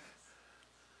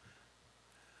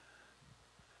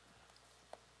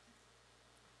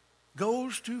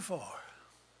 Goes too far.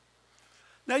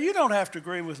 Now, you don't have to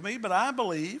agree with me, but I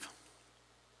believe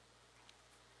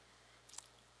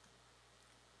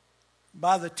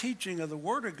by the teaching of the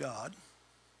Word of God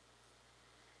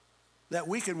that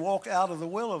we can walk out of the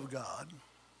will of God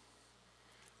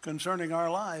concerning our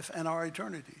life and our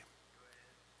eternity.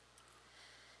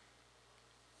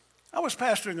 I was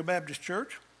pastoring a Baptist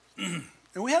church, and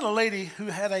we had a lady who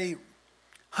had a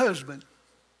husband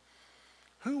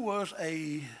who was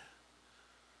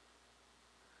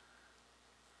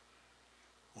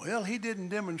he didn't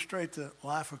demonstrate the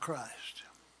life of Christ.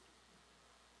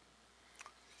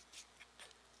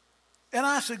 And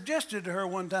I suggested to her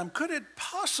one time, could it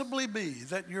possibly be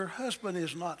that your husband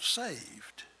is not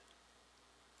saved?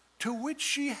 To which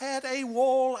she had a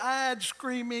wall-eyed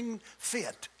screaming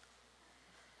fit.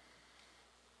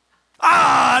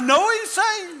 I know he's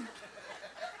saved.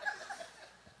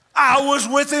 I was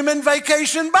with him in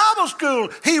Vacation Bible School.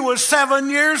 He was 7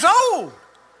 years old.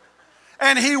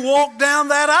 And he walked down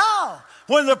that aisle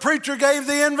when the preacher gave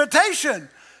the invitation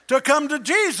to come to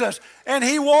Jesus. And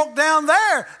he walked down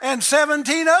there, and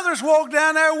 17 others walked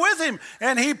down there with him.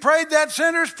 And he prayed that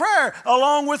sinner's prayer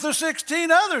along with the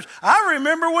 16 others. I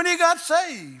remember when he got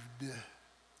saved.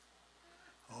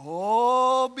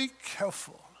 Oh, be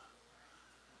careful,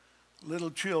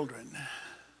 little children.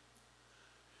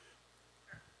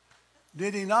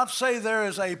 Did he not say there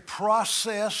is a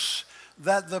process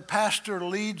that the pastor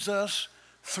leads us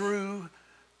through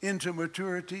into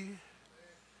maturity?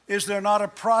 Is there not a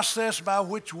process by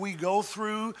which we go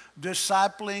through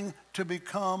discipling to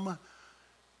become?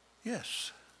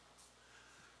 Yes.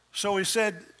 So he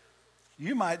said,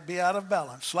 you might be out of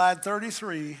balance. Slide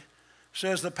 33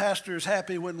 says the pastor is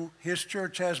happy when his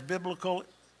church has biblical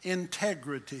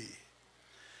integrity.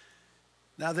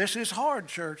 Now this is hard,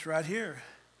 church, right here.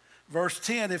 Verse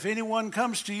 10, if anyone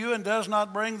comes to you and does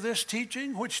not bring this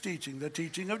teaching, which teaching? The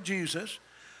teaching of Jesus.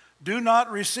 Do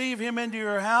not receive him into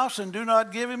your house and do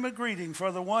not give him a greeting,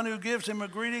 for the one who gives him a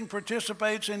greeting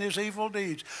participates in his evil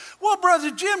deeds. Well,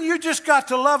 Brother Jim, you just got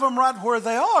to love them right where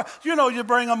they are. You know, you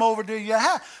bring them over to your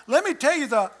house. Let me tell you,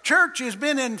 the church has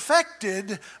been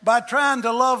infected by trying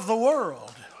to love the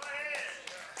world.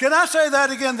 Can I say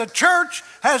that again? The church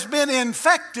has been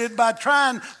infected by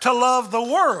trying to love the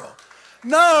world.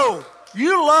 No,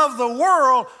 you love the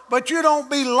world, but you don't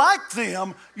be like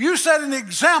them. You set an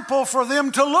example for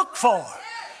them to look for.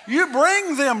 You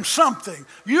bring them something.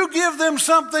 You give them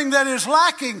something that is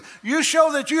lacking. You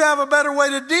show that you have a better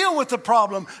way to deal with the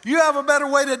problem. You have a better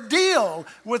way to deal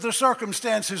with the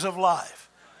circumstances of life.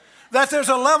 That there's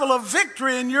a level of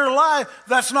victory in your life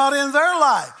that's not in their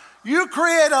life. You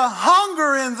create a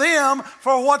hunger in them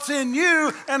for what's in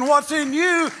you, and what's in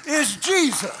you is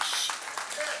Jesus.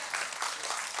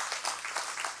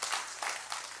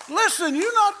 Listen,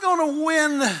 you're not going to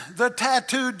win the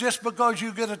tattoo just because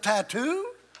you get a tattoo.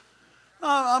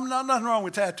 Nothing wrong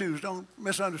with tattoos. Don't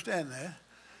misunderstand that.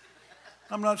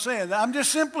 I'm not saying that. I'm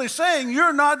just simply saying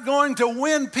you're not going to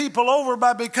win people over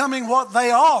by becoming what they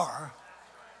are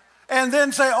and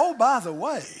then say, oh, by the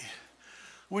way,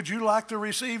 would you like to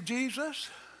receive Jesus?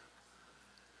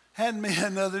 Hand me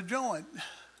another joint.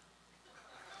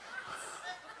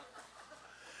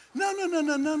 No, no, no,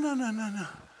 no, no, no, no, no, no.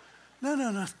 No,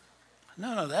 no, no.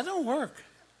 No, that don't work.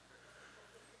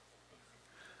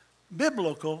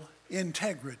 Biblical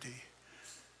integrity.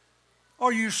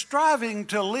 Are you striving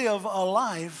to live a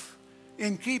life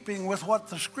in keeping with what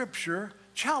the Scripture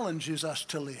challenges us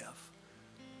to live?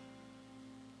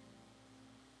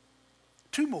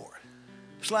 2 more.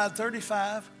 Slide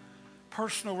 35,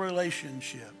 personal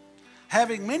relationship.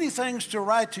 Having many things to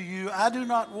write to you, I do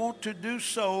not want to do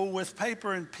so with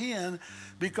paper and pen,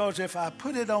 because if I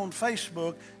put it on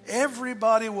Facebook,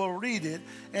 everybody will read it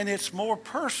and it's more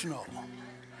personal.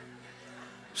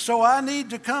 So I need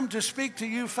to come to speak to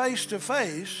you face to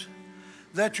face,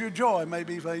 that your joy may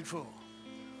be made full.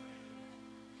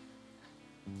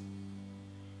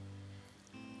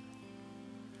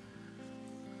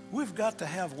 We've got to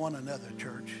have one another,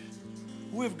 church.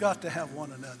 We've got to have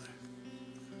one another.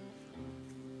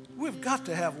 We've got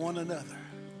to have one another.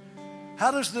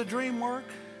 How does the dream work?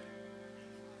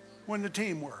 When the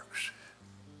team works.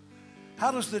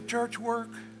 How does the church work?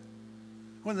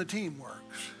 When the team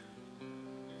works.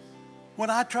 When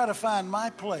I try to find my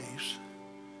place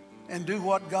and do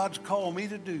what God's called me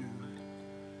to do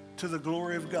to the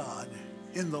glory of God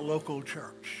in the local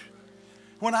church.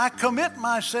 When I commit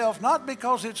myself, not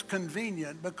because it's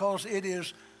convenient, because it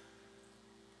is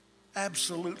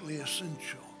absolutely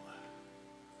essential.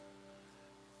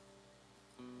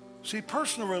 See,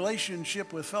 personal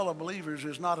relationship with fellow believers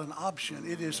is not an option.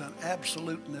 It is an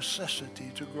absolute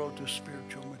necessity to grow to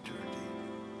spiritual maturity.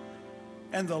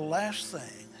 And the last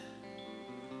thing,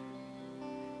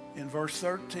 in verse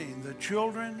 13, the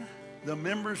children, the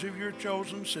members of your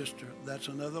chosen sister, that's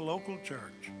another local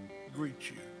church, greet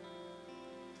you.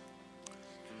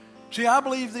 See, I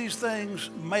believe these things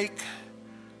make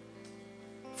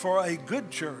for a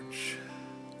good church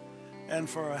and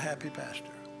for a happy pastor.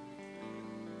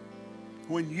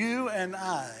 When you and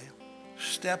I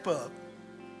step up,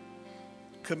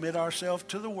 commit ourselves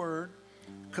to the Word,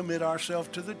 commit ourselves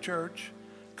to the church,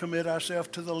 commit ourselves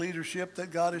to the leadership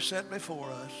that God has set before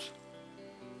us.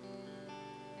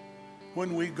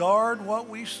 When we guard what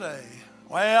we say,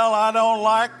 well, I don't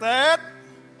like that.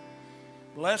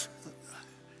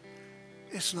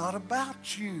 It's not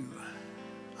about you.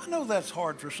 I know that's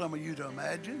hard for some of you to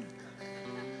imagine.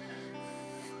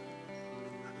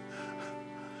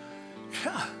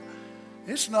 Yeah,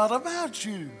 it's not about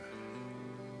you.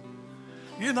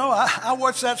 You know, I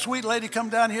watched that sweet lady come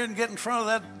down here and get in front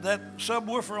of that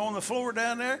subwoofer on the floor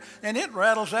down there, and it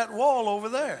rattles that wall over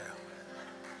there.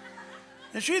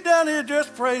 And she's down here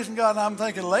just praising God, and I'm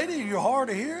thinking, lady, you're hard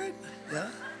to hear it? Yeah.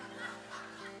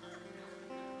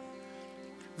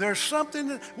 There's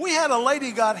something, we had a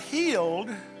lady got healed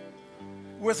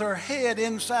with her head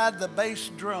inside the bass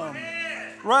drum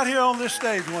right here on this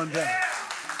stage one day.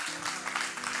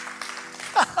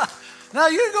 Now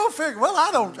you go figure, well,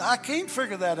 I can't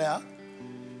figure that out.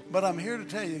 But I'm here to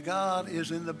tell you, God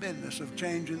is in the business of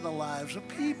changing the lives of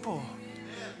people.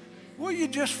 Well, you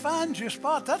just find your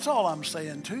spot. That's all I'm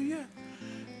saying to you.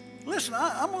 Listen,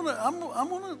 I'm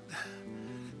gonna.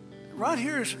 Right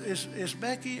here is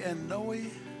Becky and Noe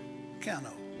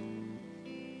Cano.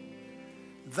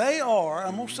 They are,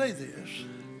 I'm gonna say this,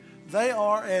 they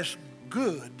are as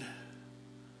good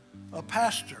a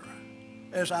pastor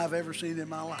as I've ever seen in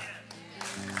my life.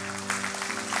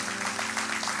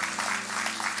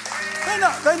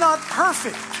 They're not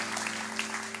perfect.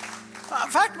 In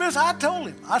fact, Miss, I told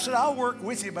him, I said, I'll work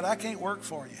with you, but I can't work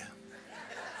for you.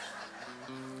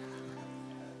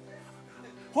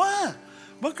 Why?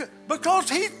 Because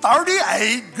he's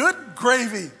 38, good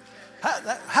gravy.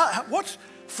 What's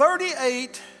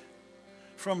 38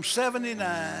 from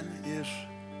 79 is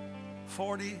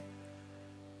 40.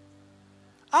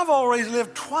 I've already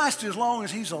lived twice as long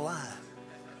as he's alive.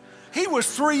 He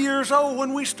was 3 years old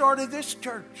when we started this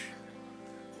church.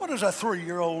 What does a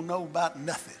 3-year-old know about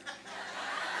nothing?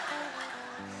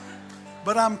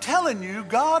 But I'm telling you,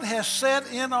 God has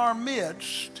set in our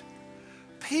midst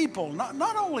people,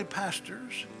 not only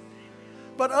pastors,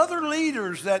 but other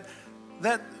leaders that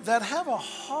have a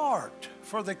heart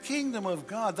for the kingdom of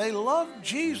God. They love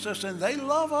Jesus and they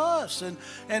love us,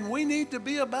 and we need to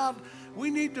be about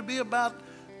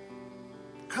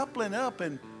coupling up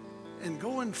and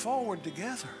going forward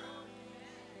together.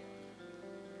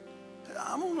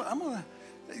 I'm gonna,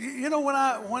 you know,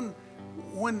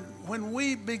 when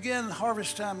we began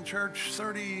Harvest Time Church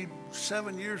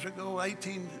 37 years ago,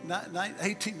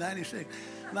 1896,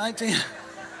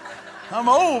 I'm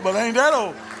old, but ain't that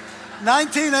old.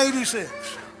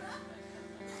 1986.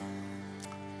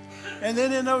 And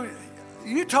then, you know,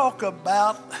 you talk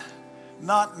about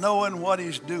not knowing what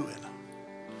he's doing.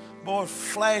 Boy,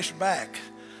 flashback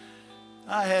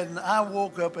I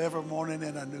woke up every morning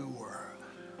in a new world.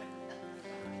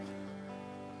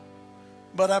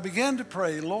 But I began to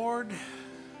pray, Lord,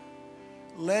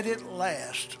 let it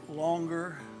last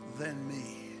longer than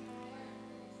me.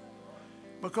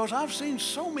 Because I've seen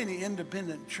so many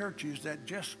independent churches that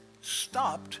just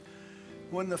stopped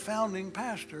when the founding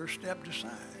pastor stepped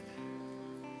aside.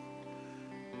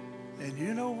 And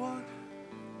you know what?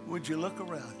 Would you look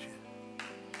around you?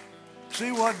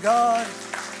 See what God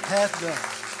hath done.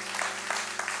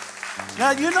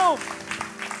 Now, you know,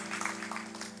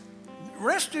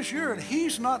 rest assured,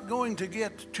 he's not going to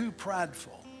get too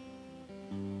prideful.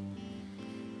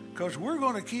 Because we're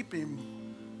going to keep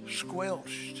him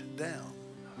squelched down.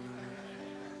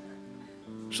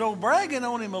 So bragging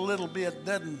on him a little bit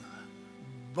doesn't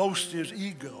boast his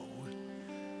ego.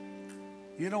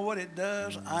 You know what it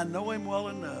does? I know him well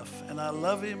enough, and I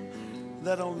love him,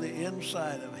 that on the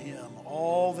inside of him,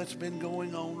 all that's been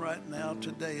going on right now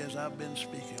today as I've been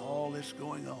speaking, all that's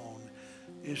going on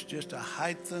is just a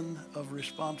heighten of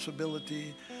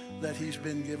responsibility that he's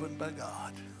been given by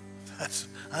God.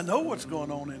 I know what's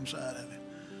going on inside of him.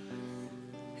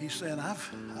 He's saying,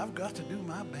 I've got to do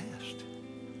my best.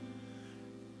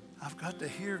 I've got to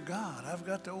hear God. I've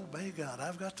got to obey God.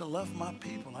 I've got to love my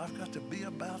people. I've got to be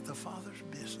about the Father's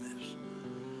business.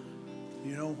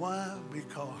 You know why?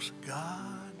 Because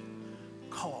God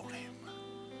called him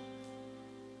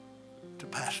to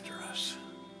pastor us.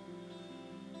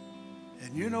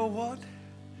 And you know what?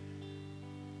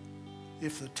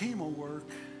 If the team will work,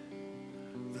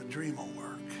 the dream will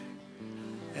work.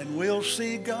 And we'll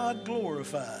see God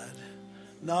glorified,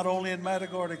 not only in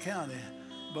Matagorda County,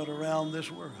 but around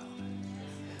this world,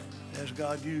 as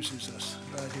God uses us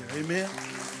right here. Amen.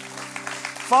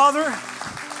 Father,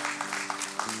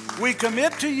 we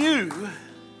commit to you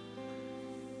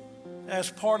as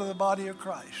part of the body of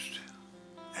Christ.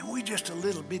 And we just a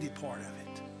little bitty part of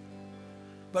it.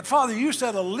 But Father, you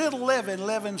said a little leaven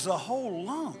leavens the whole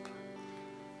lump.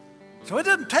 So it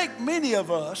doesn't take many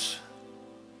of us,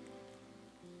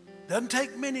 doesn't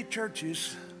take many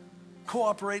churches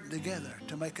cooperating together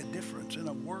to make a difference in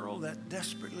a world that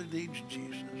desperately needs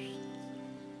Jesus.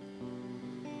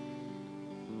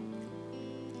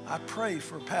 I pray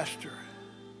for Pastor,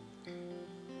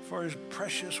 for his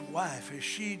precious wife as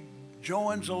she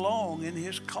joins along in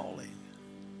his calling.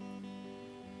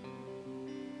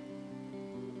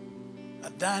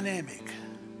 A dynamic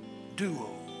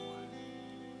duo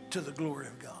to the glory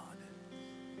of God.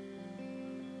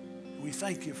 We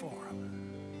thank you for them.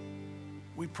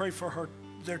 We pray for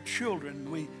their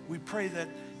children. We pray that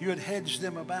you would hedge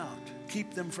them about,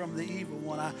 keep them from the evil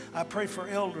one. I pray for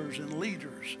elders and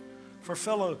leaders, for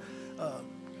fellow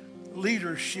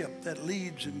leadership that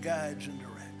leads and guides and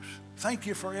directs. Thank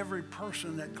you for every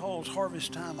person that calls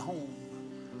Harvest Time home.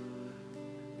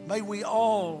 May we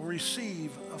all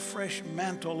receive a fresh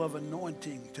mantle of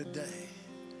anointing today.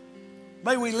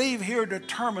 May we leave here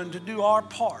determined to do our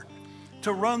part,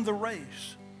 to run the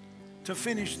race, to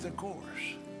finish the course.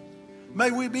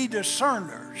 May we be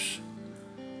discerners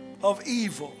of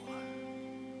evil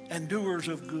and doers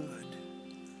of good.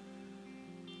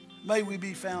 May we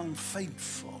be found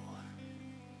faithful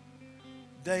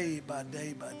day by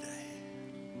day by day.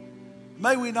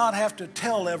 May we not have to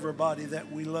tell everybody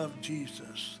that we love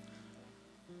Jesus,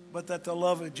 but that the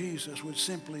love of Jesus would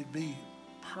simply be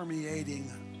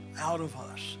permeating out of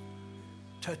us,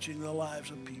 touching the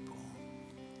lives of people.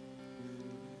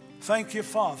 Thank you,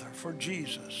 Father, for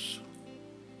Jesus,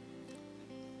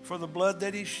 for the blood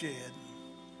that he shed,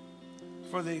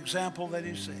 for the example that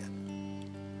he set.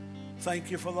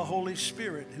 Thank you for the Holy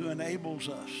Spirit who enables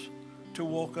us to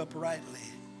walk uprightly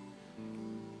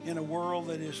in a world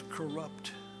that is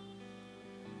corrupt.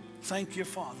 Thank you,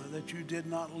 Father, that you did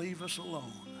not leave us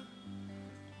alone,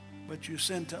 but you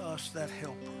sent to us that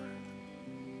helper.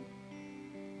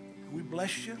 We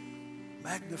bless you,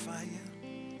 magnify you,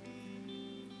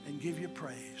 and give you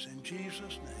praise. In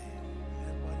Jesus' name,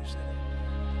 everybody say amen.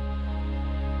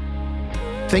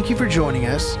 Thank you for joining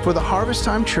us for the Harvest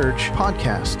Time Church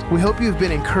podcast. We hope you've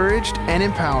been encouraged and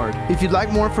empowered. If you'd like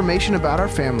more information about our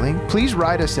family, please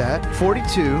write us at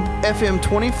 42 FM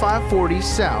 2540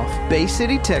 South, Bay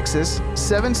City, Texas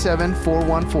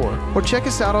 77414, or check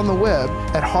us out on the web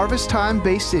at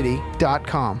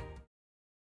harvesttimebaycity.com.